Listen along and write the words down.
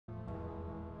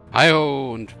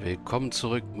Hallo und willkommen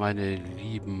zurück, meine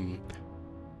lieben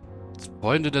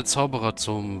Freunde der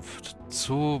Zaubererzunft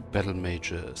zu Battle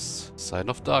Mages, Sign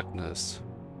of Darkness.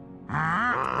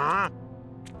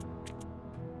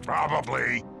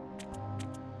 Probably.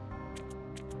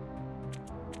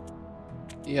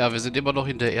 Ja, wir sind immer noch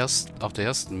in der auf der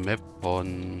ersten Map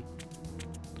von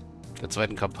der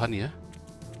zweiten Kampagne.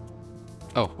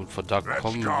 Oh, und von da Let's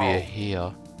kommen go. wir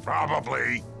her.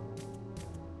 Probably.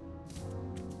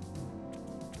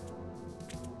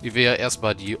 Wie wir ja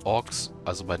erstmal die Orks,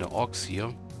 also meine Orks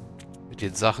hier, mit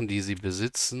den Sachen, die sie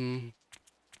besitzen,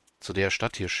 zu der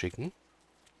Stadt hier schicken.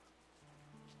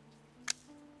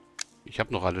 Ich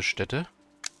habe noch alle Städte.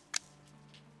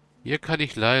 Hier kann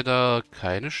ich leider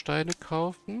keine Steine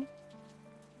kaufen.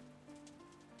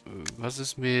 Was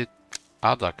ist mit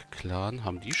Ardak-Clan?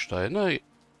 Haben die Steine?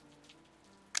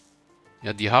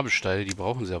 Ja, die haben Steine, die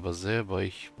brauchen sie aber selber.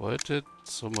 Ich wollte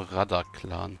zum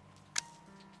Radar-Clan.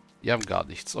 Die haben gar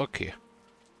nichts, okay.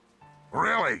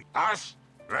 Really? Us?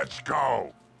 Let's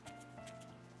go.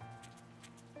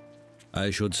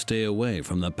 I should stay away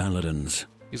from the paladins.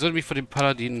 Ich soll mich von den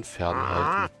Paladinen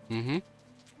fernhalten. Mhm.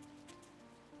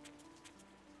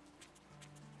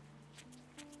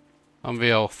 Haben wir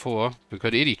ja auch vor. Wir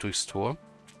können eh nicht durchs Tor.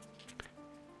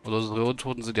 Und unsere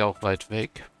Untoten sind ja auch weit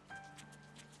weg.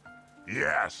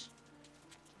 Yes.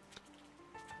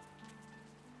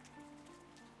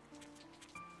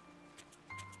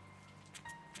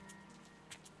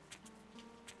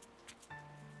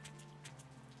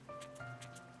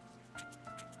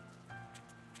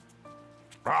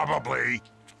 Probably.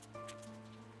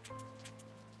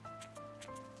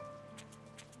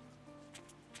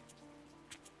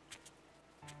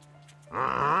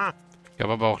 Ich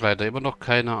habe aber auch leider immer noch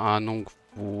keine Ahnung,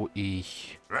 wo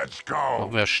ich Let's noch go.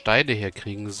 mehr Steine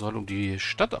herkriegen soll, um die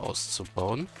Stadt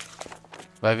auszubauen.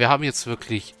 Weil wir haben jetzt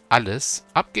wirklich alles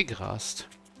abgegrast.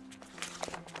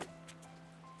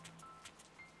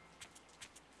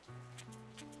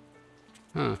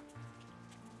 Hm.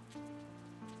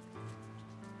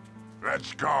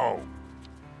 Let's go.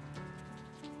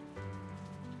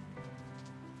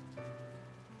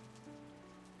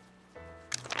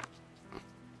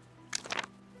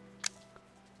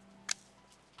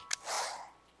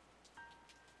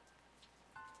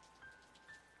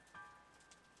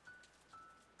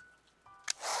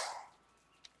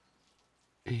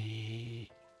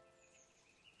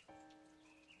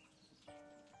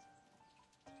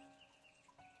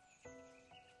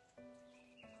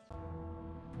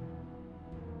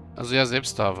 Also ja,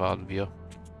 selbst da waren wir.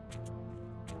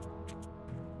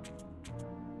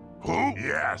 Who?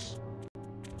 Yes.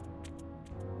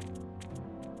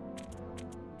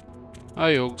 Ah,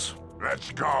 Jungs.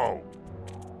 Let's go.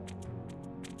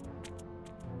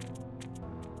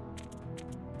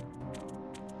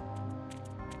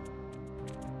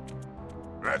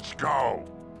 Let's go.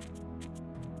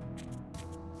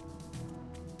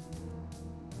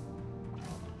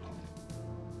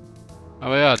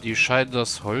 Aber ja, die scheinen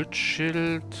das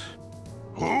Holzschild...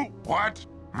 Who? What?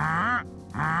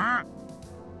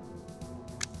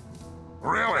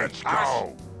 Really? Let's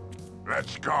go.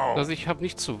 Let's go. Das ich habe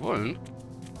nicht zu wollen.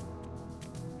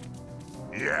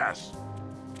 Yes.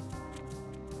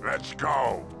 Let's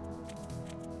go.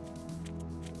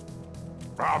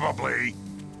 Probably.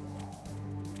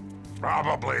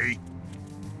 Probably.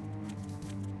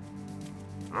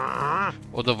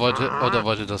 Oder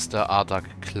wollte das der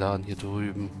Ardak-Clan hier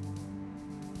drüben?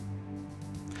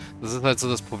 Das ist halt so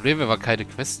das Problem, wenn man keine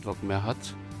Questlog mehr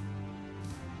hat.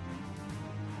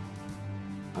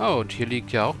 Oh, und hier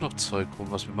liegt ja auch noch Zeug rum,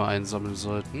 was wir mal einsammeln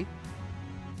sollten.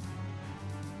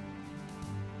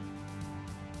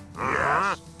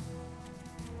 Yes.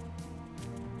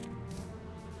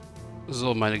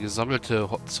 So, meine gesammelte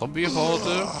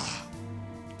Zombie-Horde.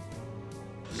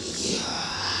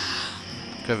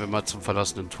 Können wir mal zum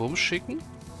verlassenen Turm schicken.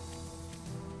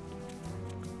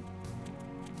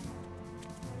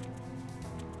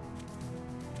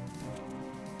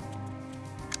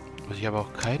 Ich habe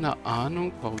auch keine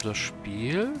Ahnung, warum das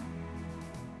Spiel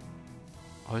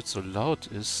heute so laut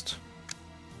ist.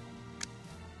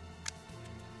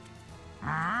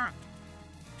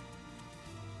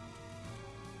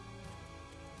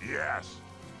 Yes.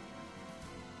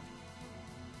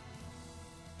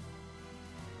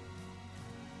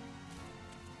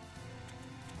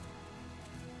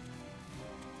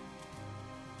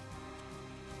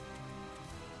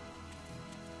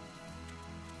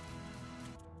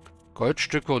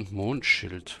 Goldstücke und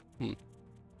Mondschild.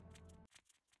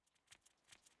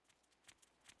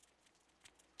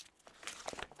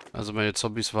 Also meine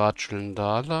Zombies watscheln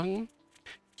da lang.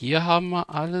 Hier haben wir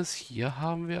alles, hier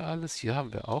haben wir alles, hier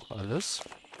haben wir auch alles.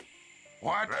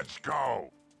 What? Let's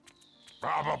go.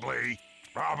 Probably.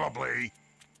 Probably.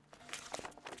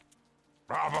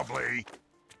 Probably.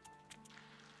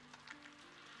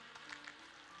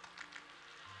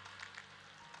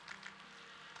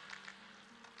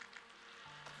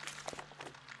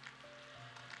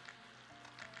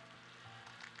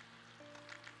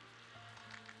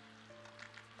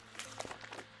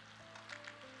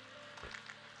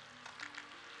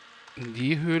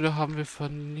 Die Höhle haben wir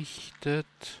vernichtet.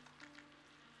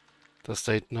 Das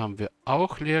da hinten haben wir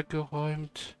auch leer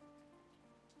geräumt.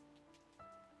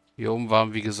 Hier oben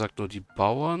waren, wie gesagt, nur die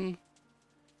Bauern.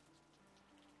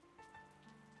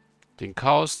 Den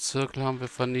Chaoszirkel haben wir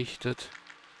vernichtet.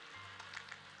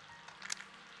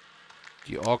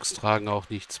 Die Orks tragen auch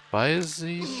nichts bei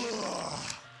sich.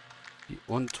 Die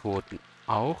Untoten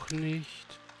auch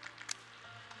nicht.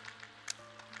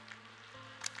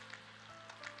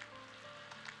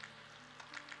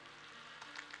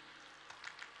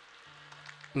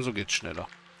 Und so geht's schneller.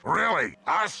 Really?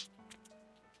 Us?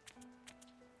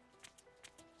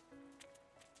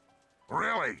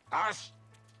 Really? Us?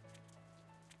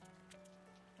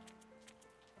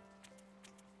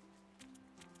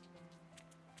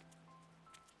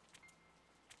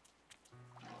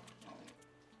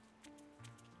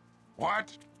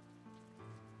 What?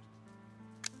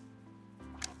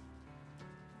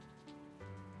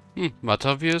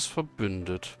 Matavir ist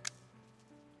verbündet.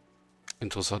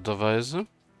 Interessanterweise.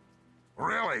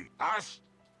 Really? Us?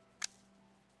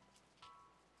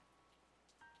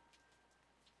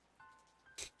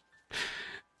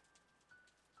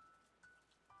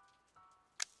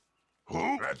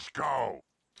 Who? Let's go.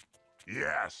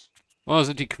 Yes. Oh,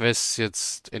 sind die Quests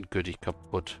jetzt endgültig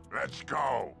kaputt? Let's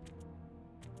go.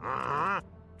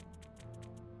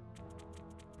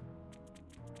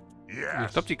 Ich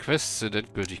Yes. glaube, die Quests sind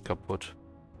endgültig kaputt.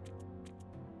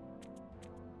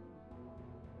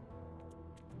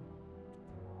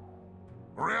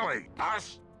 Really?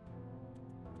 Us?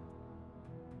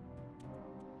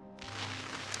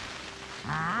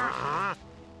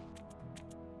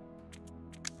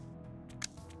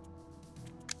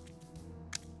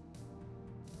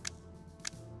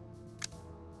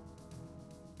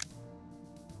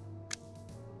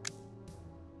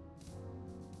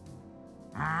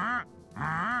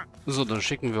 So, dann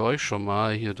schicken wir euch schon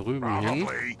mal hier drüben hin.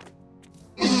 Probably.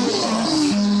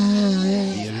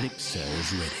 The elixir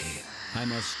is ready. I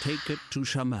must take it to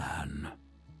Shaman.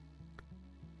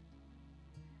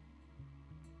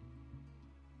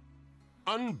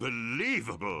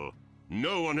 Unbelievable!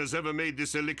 No one has ever made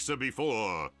this elixir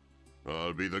before.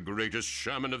 I'll be the greatest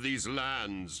shaman of these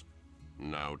lands.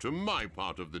 Now to my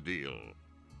part of the deal.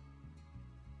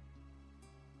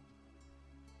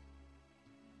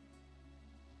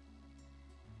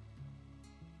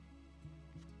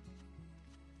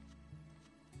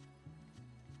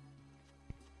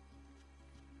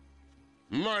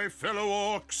 My fellow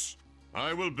orcs,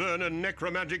 I will burn a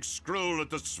necromantic scroll at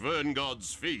the Svern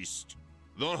God's feast.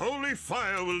 The holy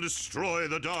fire will destroy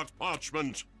the dark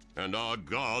parchment, and our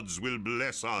gods will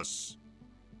bless us.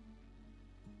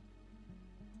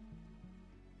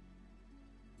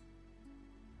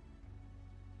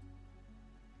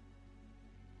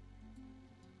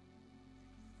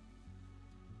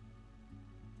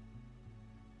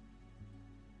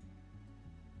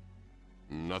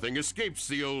 Nothing escapes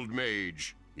the old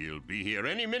mage. He'll be here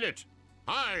any minute.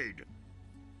 Hide!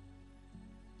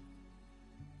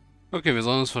 Okay, wir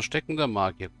sollen uns verstecken, der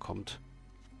Magier kommt.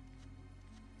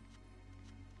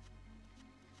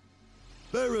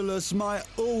 Beryllus, my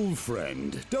old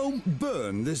friend, don't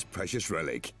burn this precious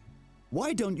relic.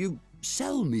 Why don't you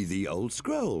sell me the old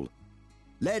scroll?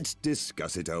 Let's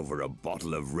discuss it over a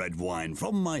bottle of red wine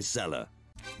from my cellar.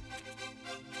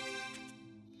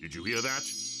 Did you hear that?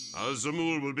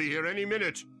 Al-Zamul will be here any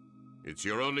minute. It's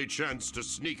your only chance to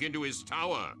sneak into his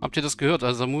tower. Habt ihr das gehört?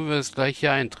 Also Samu wird jetzt gleich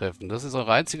hier eintreffen. Das ist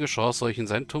eure einzige Chance, euch in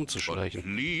seinen Turm zu But schleichen.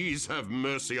 please have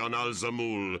mercy on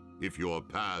Al-Zamul if your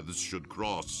paths should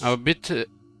cross.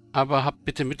 Aber habt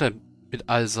bitte Mitleid mit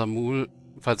Al-Samul,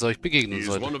 falls er euch He begegnen is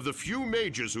sollte. one of the few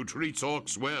mages who treats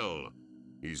orcs well.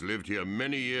 He's lived here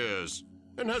many years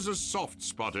and has a soft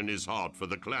spot in his heart for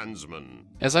the clansmen.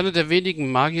 Er ist einer der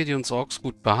wenigen Magier, die uns Orks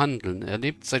gut behandeln. Er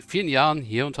lebt seit vielen Jahren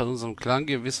hier und hat unserem Clan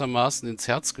gewissermaßen ins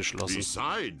Herz geschlossen.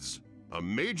 Besides, a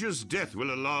mage's death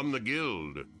will alarm the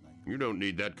guild. You don't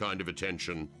need that kind of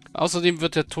attention. Außerdem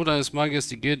wird der Tod eines Magiers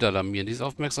die Gilde alarmieren. Diese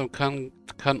Aufmerksamkeit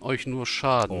kann euch nur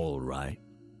schaden. All right.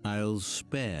 I'll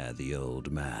spare the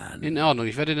old man. In Ordnung,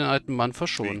 ich werde den alten Mann Be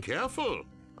verschonen. careful.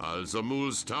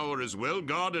 Al-Samul's tower is well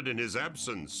guarded in his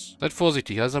absence. Seid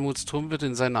vorsichtig, Al-Samuds Turm wird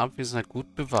in seiner Abwesenheit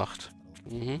gut bewacht.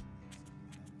 Mhm.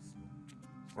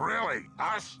 Really?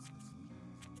 Us?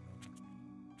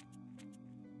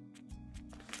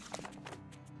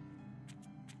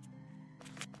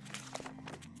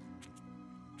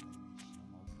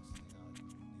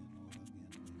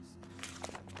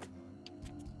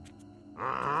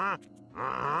 Uh-huh.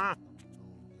 Uh-huh.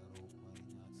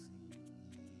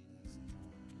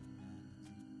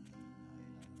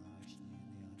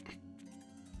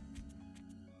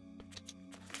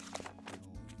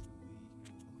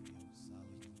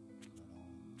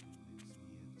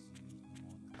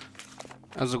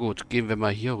 Also gut, gehen wir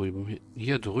mal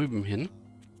hier drüben hin.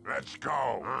 Let's go.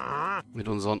 Uh-huh. Mit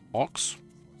unseren Orks.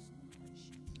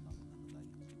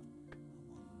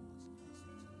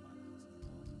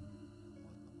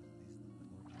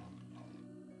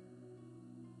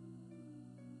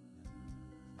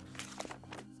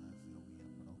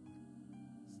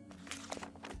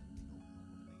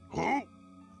 Who?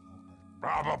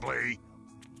 Probably.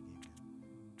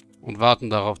 Und warten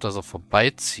darauf, dass er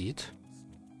vorbeizieht.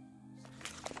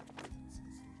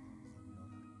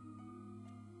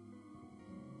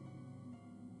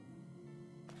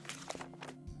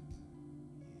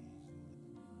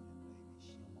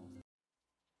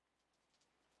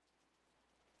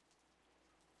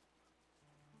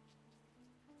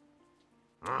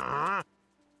 Uh-huh.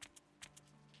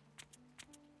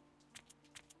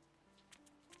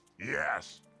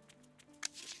 Yes.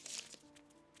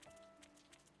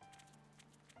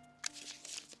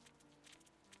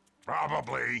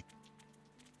 Probably.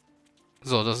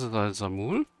 So, das ist ein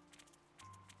Samul.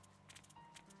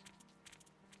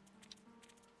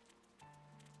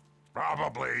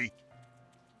 Probably.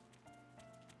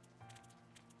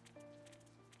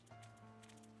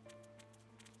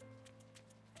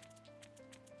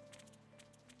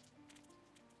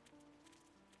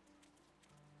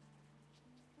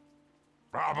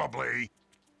 Probably.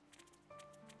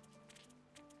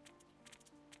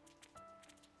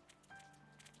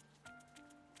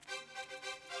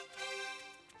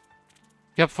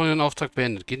 Ich habe vorhin den Auftrag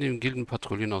beendet. Geht den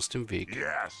Gildenpatrouillen aus dem Weg.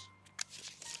 Yes.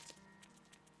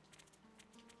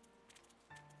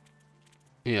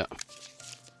 Ja.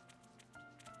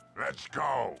 Let's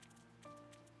go.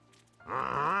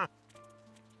 Uh-huh.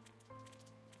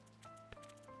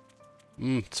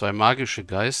 Zwei magische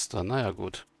Geister. Naja,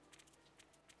 gut.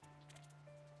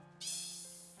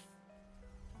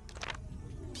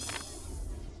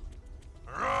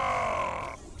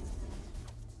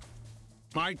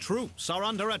 My troops are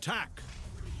under attack.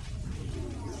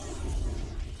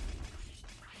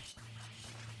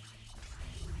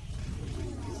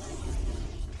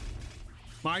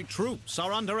 My troops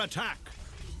are under attack.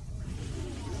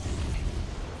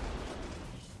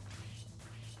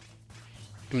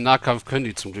 Im Nahkampf können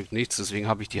die zum Glück nichts, deswegen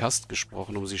habe ich die Hast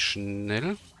gesprochen, um sie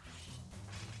schnell...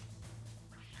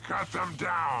 Cut them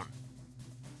down.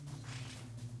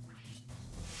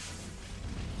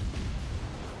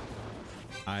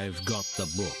 I've got the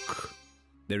book.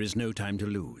 There is no time to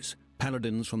lose.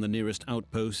 Paladins from the nearest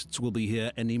outposts will be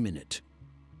here any minute.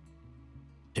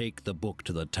 Take the book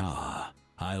to the tower.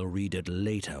 I'll read it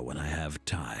later when I have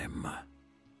time.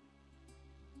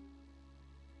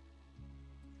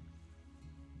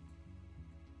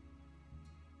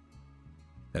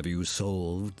 Have you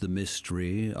solved the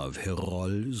mystery of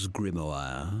Herol's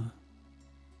grimoire?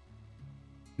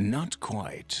 Not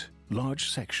quite. Large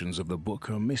sections of the book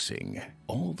are missing.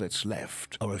 All that's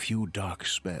left are a few dark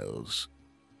spells.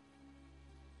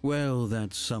 Well,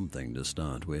 that's something to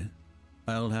start with.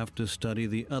 I'll have to study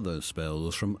the other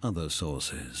spells from other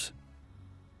sources.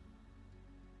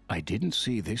 I didn't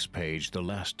see this page the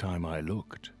last time I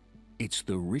looked. It's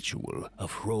the ritual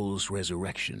of Hrol's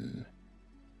resurrection.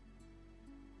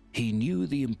 He knew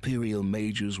the Imperial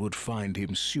mages would find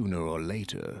him sooner or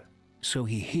later, so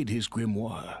he hid his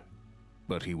grimoire.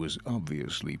 But he was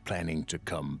obviously planning to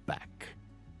come back.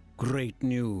 Great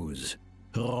news.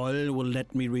 Hrol will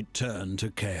let me return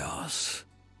to chaos.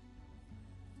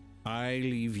 I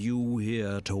leave you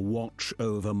here to watch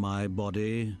over my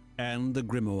body and the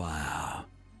grimoire.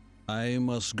 I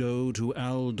must go to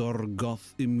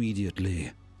Aldorgoth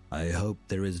immediately. I hope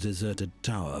there is a deserted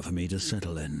tower for me to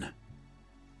settle in.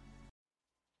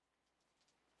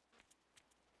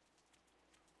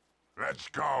 Let's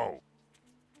go.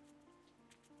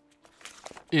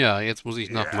 Ja, jetzt muss ich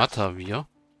nach Matavir.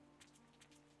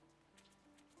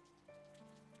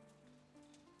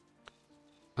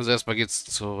 Also erstmal geht's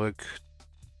zurück.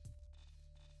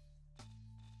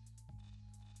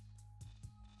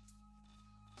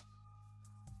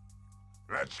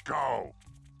 Let's go.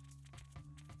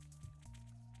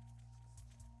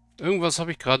 Irgendwas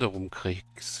habe ich gerade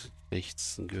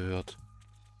rumkriechzen gehört.